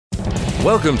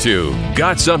Welcome to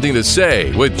Got Something to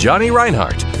Say with Johnny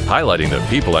Reinhardt, highlighting the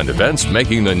people and events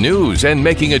making the news and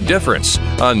making a difference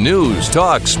on News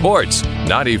Talk Sports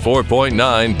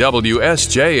 94.9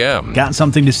 WSJM. Got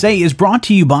Something to Say is brought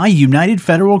to you by United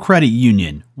Federal Credit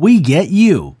Union. We get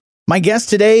you. My guest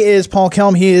today is Paul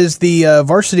Kelm. He is the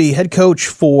varsity head coach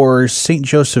for St.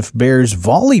 Joseph Bears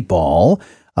volleyball.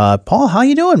 Paul, how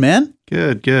you doing, man?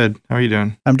 Good. How are you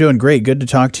doing? I'm doing great. Good to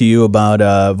talk to you about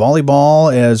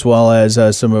volleyball as well as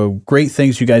some great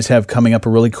things you guys have coming up. A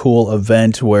really cool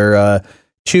event where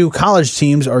two college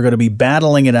teams are going to be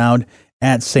battling it out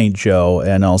at St. Joe,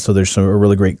 and also there's a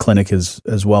really great clinic as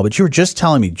well. But you were just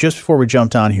telling me just before we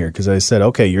jumped on here, because I said,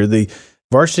 okay, you're the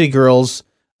varsity girls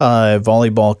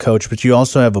volleyball coach, but you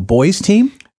also have a boys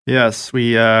team? Yes,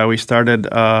 we started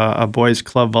a boys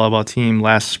club volleyball team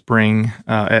last spring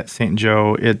at St.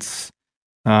 Joe. It's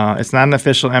not an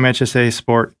official MHSA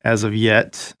sport as of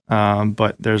yet,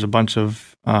 but there's a bunch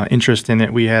of interest in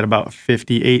it. We had about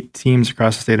 58 teams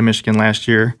across the state of Michigan last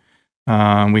year. We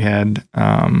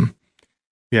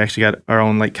actually got our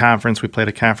own conference. We played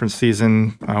a conference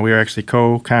season. We were actually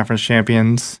co-conference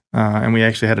champions, and we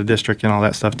actually had a district and all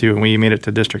that stuff too. And we made it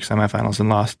to district semifinals and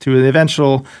lost to the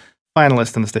eventual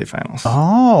finalist in the state finals.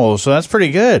 Oh, so that's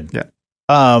pretty good. Yeah.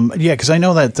 Because I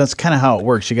know that's kind of how it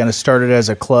works. You got to start it as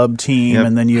a club team, Yep.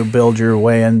 and then you build your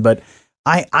way in. But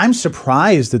I'm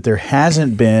surprised that there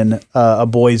hasn't been a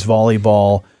boys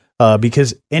volleyball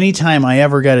because anytime I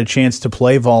ever got a chance to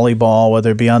play volleyball,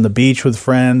 whether it be on the beach with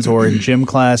friends or in gym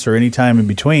class or any time in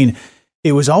between,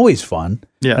 it was always fun.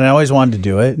 Yeah. And I always wanted to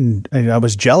do it. And I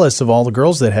was jealous of all the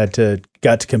girls that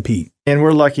got to compete. And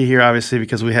we're lucky here, obviously,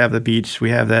 because we have the beach.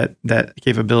 We have that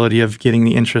capability of getting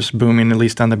the interest booming, at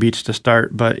least on the beach to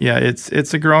start. But yeah,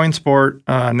 it's a growing sport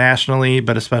nationally,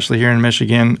 but especially here in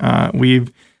Michigan. I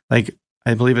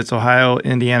believe it's Ohio,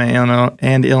 Indiana,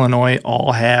 and Illinois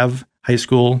all have high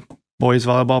school boys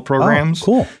volleyball programs. Oh,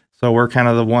 cool. So we're kind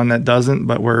of the one that doesn't,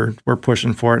 but we're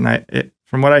pushing for it. And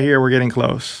from what I hear, we're getting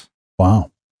close.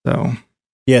 Wow. So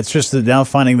yeah, it's just now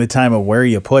finding the time of where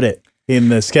you put it in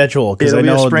the schedule, because I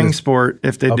know it'll be a spring sport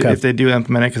if they do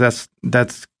implement it, because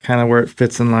that's kind of where it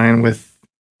fits in line with.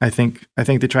 I think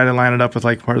they try to line it up with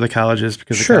where the college is,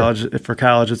 because for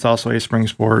college it's also a spring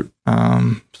sport.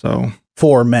 So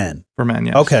for men,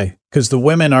 yes. Okay, because the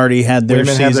women already had their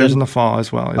season. Had theirs in the fall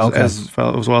as well, as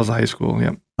well as the high school.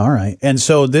 Yep. All right, and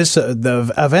so this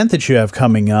the event that you have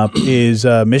coming up is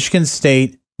Michigan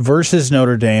State versus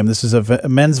Notre Dame. This is a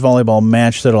men's volleyball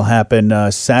match that'll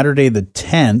happen Saturday the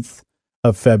 10th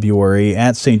of February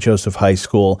at St. Joseph High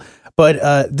School.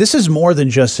 But this is more than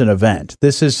just an event.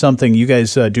 This is something you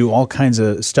guys do all kinds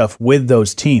of stuff with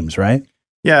those teams, right?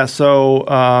 Yeah,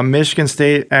 so Michigan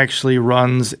State actually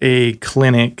runs a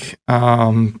clinic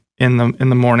in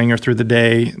the morning or through the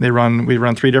day. We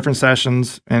run 3 different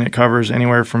sessions, and it covers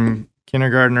anywhere from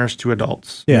kindergartners to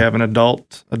adults. Yeah. We have an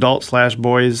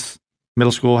adult/boys,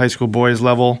 middle school, high school boys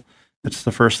level. It's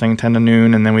the first thing, 10 to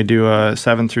noon, and then we do a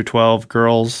 7 through 12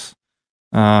 girls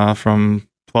from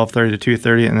 12:30 to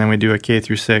 2:30, and then we do a K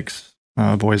through 6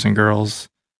 boys and girls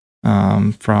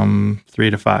from 3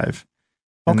 to 5.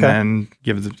 And then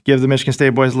give the Michigan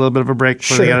State boys a little bit of a break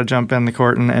before they got to jump in the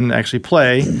court and actually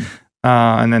play.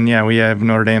 And then we have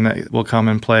Notre Dame that will come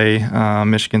and play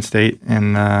Michigan State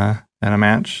in a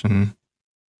match, and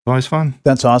it's always fun.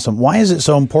 That's awesome. Why is it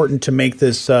so important to make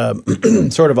this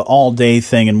sort of an all-day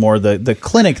thing and more the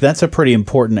clinic? That's a pretty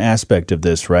important aspect of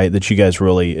this, right, that you guys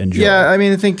really enjoy? Yeah, I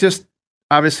mean, I think just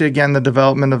obviously, again, the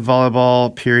development of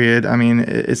volleyball, period. I mean,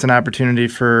 it's an opportunity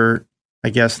for, I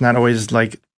guess, not always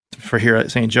for here at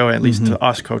St. Joe, at least to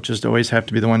us coaches, to always have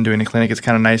to be the one doing the clinic. It's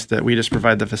kind of nice that we just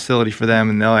provide the facility for them,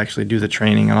 and they'll actually do the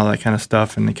training and all that kind of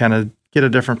stuff, and they kind of get a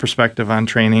different perspective on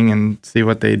training and see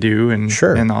what they do and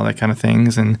all that kind of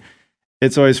things. And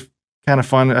it's always kind of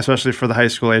fun, especially for the high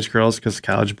school age girls, because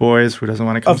college boys, who doesn't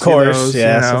want to come see those?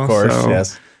 Yes, of course,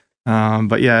 yes.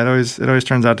 But yeah, it always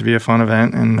turns out to be a fun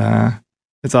event, and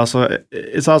it's also a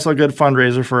good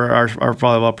fundraiser for our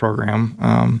volleyball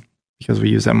program, because we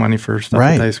use that money for stuff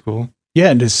at high school.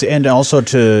 Yeah, and also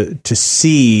to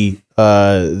see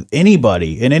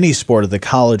anybody in any sport at the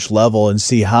college level and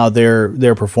see how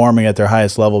they're performing at their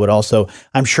highest level, but also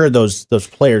I'm sure those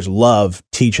players love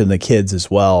teaching the kids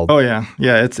as well. Oh yeah,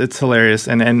 it's hilarious.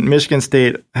 And Michigan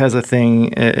State has a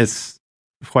thing. It's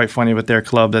quite funny with their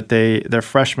club that their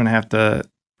freshmen have to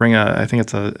bring I think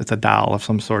it's a doll of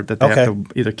some sort that they have to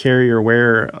either carry or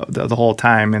wear the whole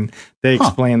time, and they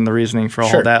explain the reasoning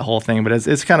for that whole thing. But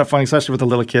it's kind of funny, especially with the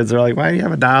little kids. They're like, "Why do you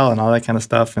have a doll?" and all that kind of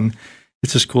stuff, and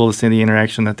it's just cool to see the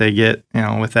interaction that they get,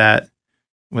 with that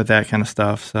kind of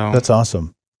stuff. So that's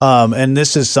awesome. And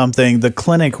this is something, the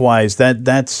clinic-wise,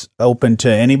 that's open to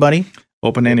anybody?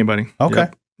 Open to anybody. Okay.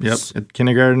 Yep.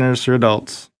 Kindergartners or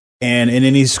adults. And in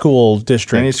any school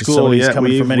district? Any school, yeah.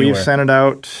 Coming from anywhere. We've sent it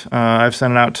out. I've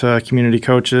sent it out to community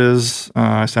coaches.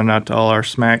 I sent it out to all our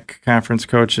SMAC conference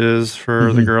coaches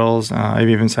for the girls. I've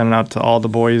even sent it out to all the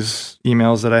boys'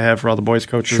 emails that I have for all the boys'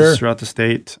 coaches throughout the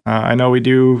state. I know we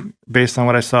do, based on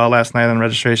what I saw last night on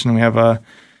registration, we have a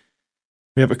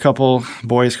couple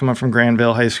boys coming from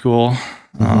Granville High School.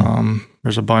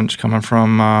 There's a bunch coming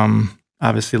from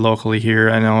obviously locally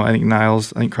here. I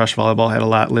think Crush Volleyball had a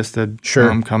lot listed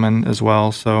coming as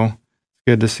well. So it's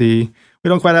good to see. We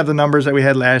don't quite have the numbers that we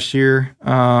had last year.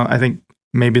 I think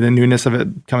maybe the newness of it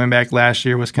coming back last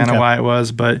year was kind of why it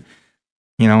was, but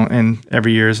and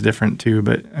every year is different too.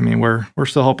 But I mean, we're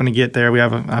still hoping to get there. We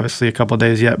have obviously a couple of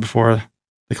days yet before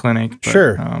the clinic.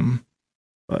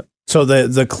 But, so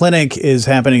the clinic is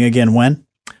happening again when?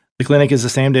 The clinic is the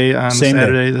same day on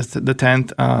Saturday, the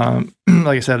 10th.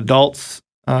 Like I said,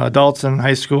 adults and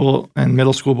high school and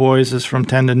middle school boys is from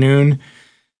 10 to noon.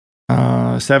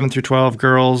 7 through 12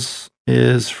 girls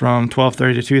is from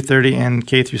 12:30 to 2:30, and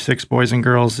K through 6 boys and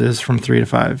girls is from 3 to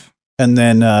 5. And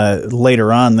then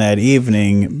later on that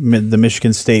evening, the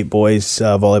Michigan State boys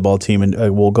volleyball team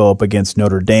will go up against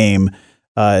Notre Dame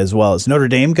as well. Is Notre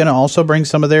Dame going to also bring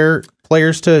some of their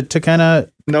players to kind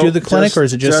of do the clinic, or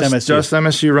is it just MSU? Just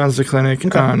MSU runs the clinic.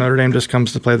 Okay. Notre Dame just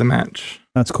comes to play the match.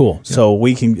 That's cool. Yeah. So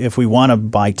we can, if we want to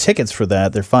buy tickets for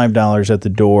that, they're $5 at the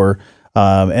door.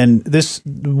 And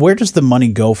where does the money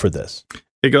go for this?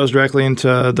 It goes directly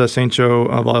into the St. Joe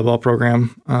volleyball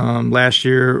program. Last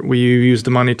year, we used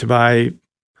the money to buy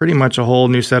pretty much a whole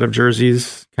new set of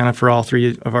jerseys, kind of for all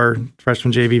 3 of our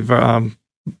freshman JV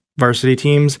varsity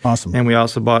teams. Awesome. And we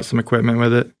also bought some equipment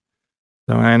with it.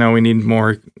 So I know we need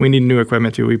new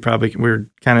equipment too. We're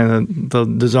kind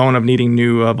of the zone of needing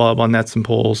new volleyball nets and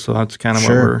poles. So that's kind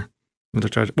of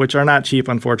which are not cheap,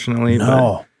 unfortunately.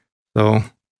 No.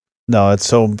 No, it's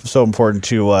so important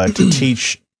to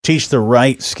teach the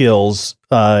right skills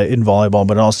in volleyball,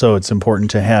 but also it's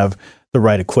important to have the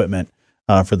right equipment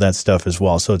for that stuff as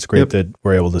well. So it's great that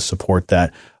we're able to support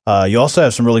that. You also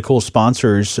have some really cool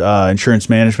sponsors, Insurance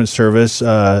Management Service,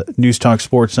 News Talk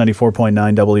Sports 94.9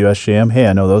 WSJM. Hey,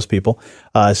 I know those people.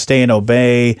 Stay and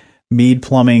Obey, Mead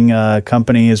Plumbing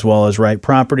Company, as well as Wright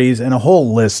Properties, and a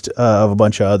whole list of a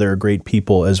bunch of other great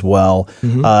people as well.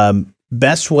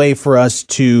 Best way for us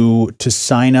to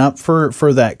sign up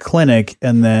for that clinic,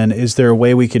 and then is there a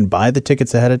way we can buy the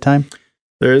tickets ahead of time?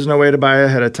 There is no way to buy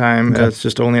ahead of time. Okay. It's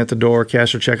just only at the door,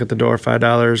 cash or check at the door,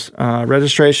 $5.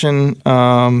 Registration,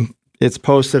 it's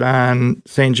posted on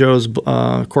St. Joe's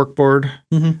corkboard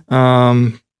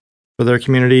for their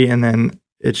community, and then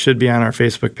it should be on our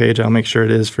Facebook page. I'll make sure it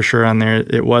is for sure on there.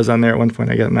 It was on there at one point.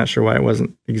 I'm not sure why it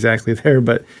wasn't exactly there,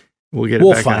 but we'll get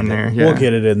it back on there. Yeah. We'll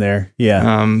get it in there. Yeah.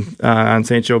 On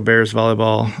St. Joe Bears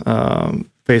volleyball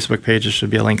Facebook page, there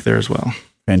should be a link there as well.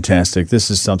 Fantastic. This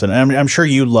is something I'm sure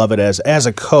you love it as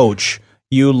a coach.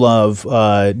 You love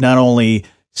not only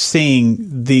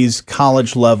seeing these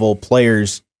college level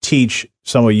players teach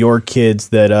some of your kids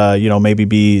that maybe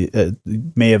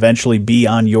may eventually be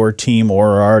on your team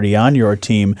or are already on your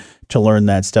team to learn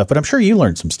that stuff. But I'm sure you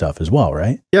learned some stuff as well,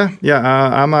 right? Yeah.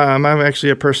 I'm actually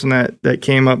a person that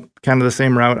came up kind of the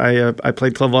same route. I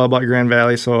played club volleyball at Grand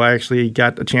Valley, so I actually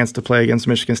got a chance to play against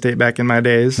Michigan State back in my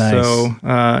days. Nice. So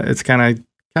it's kind of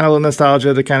a little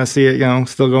nostalgia to kind of see it,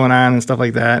 still going on and stuff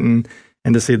like that, and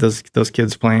to see those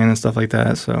kids playing and stuff like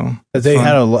that. So have they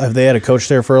had a coach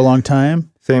there for a long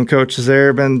time? Same coach is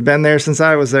there, been there since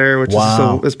I was there, which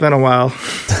is it's been a while.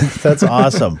 That's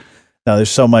awesome. Now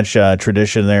there's so much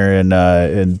tradition there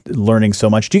and learning so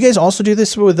much. Do you guys also do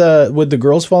this with the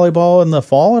girls volleyball in the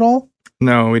fall at all?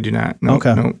 No, we do not. No,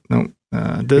 okay. No.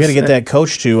 You got to get that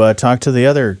coach to talk to the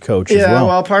other coach as well. Yeah,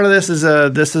 well, part of this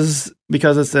is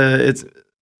because it's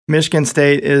Michigan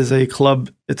State is a club.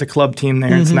 It's a club team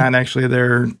there. It's not actually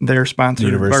their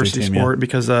sponsored varsity sport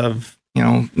because of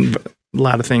a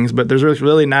lot of things. But there's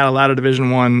really not a lot of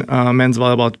Division I men's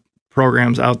volleyball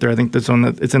programs out there. I think it's in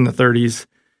the 30s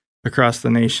across the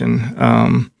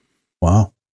nation.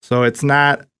 Wow. So it's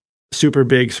not super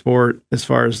big sport as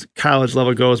far as college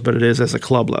level goes, but it is as a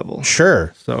club level.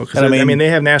 Sure. So, I mean, they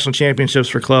have national championships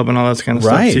for club and all that kind of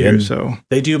stuff too. And so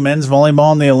they do men's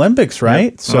volleyball in the Olympics,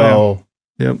 right? Yep. So.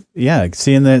 Yep. Yeah,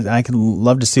 seeing that, I could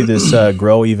love to see this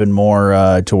grow even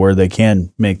more to where they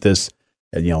can make this,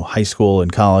 high school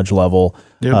and college level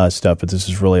stuff. But this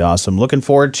is really awesome. Looking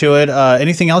forward to it.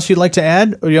 Anything else you'd like to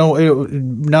add?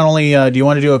 Not only do you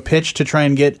want to do a pitch to try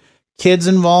and get kids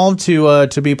involved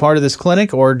to be part of this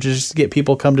clinic, or just get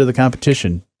people come to the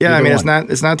competition? Yeah, Either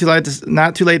it's not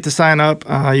too late to sign up.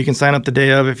 You can sign up the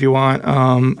day of if you want.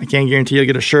 I can't guarantee you'll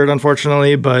get a shirt,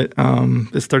 unfortunately, but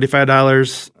it's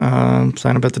 $35.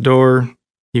 Sign up at the door.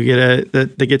 You get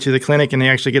they get you the clinic, and they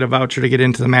actually get a voucher to get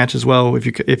into the match as well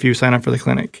if you sign up for the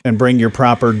clinic. And bring your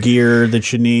proper gear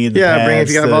that you need. Bring if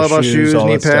you got volleyball shoes,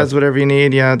 knee pads, stuff. whatever you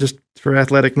need. Yeah, just for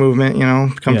athletic movement.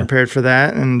 Come prepared for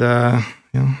that, and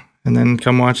and then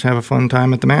come watch, have a fun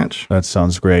time at the match. That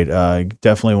sounds great.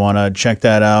 Definitely want to check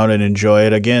that out and enjoy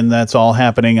it. Again, that's all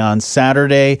happening on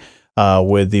Saturday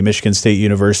with the Michigan State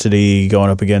University going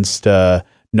up against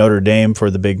Notre Dame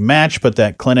for the big match, but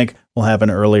that clinic will happen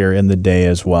earlier in the day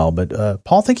as well. But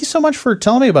Paul, thank you so much for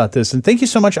telling me about this, and thank you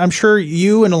so much. I'm sure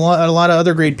you and a lot of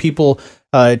other great people.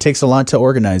 It takes a lot to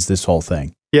organize this whole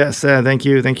thing. Yes, thank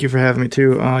you for having me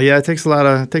too. It takes a lot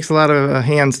of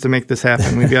hands to make this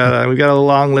happen. We've got a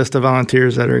long list of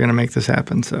volunteers that are going to make this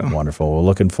happen. So wonderful. We're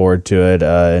looking forward to it,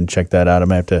 and check that out. I'm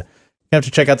gonna have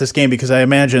to check out this game because I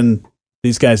imagine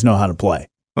these guys know how to play.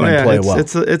 Play well.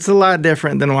 It's a lot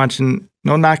different than watching.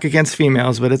 No knock against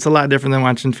females, but it's a lot different than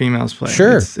watching females play.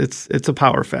 Sure, it's a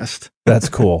power fest. That's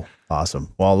cool.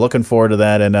 Awesome. Well, looking forward to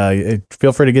that, and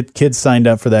feel free to get kids signed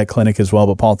up for that clinic as well.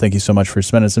 But Paul, thank you so much for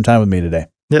spending some time with me today.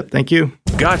 Yep, thank you.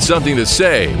 Got something to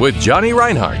say with Johnny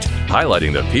Reinhardt,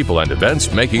 highlighting the people and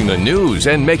events making the news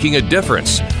and making a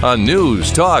difference on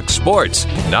News Talk Sports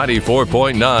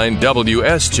 94.9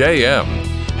 WSJM.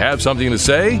 Have something to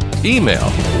say? Email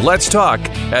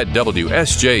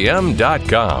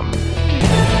letstalk@WSJM.com.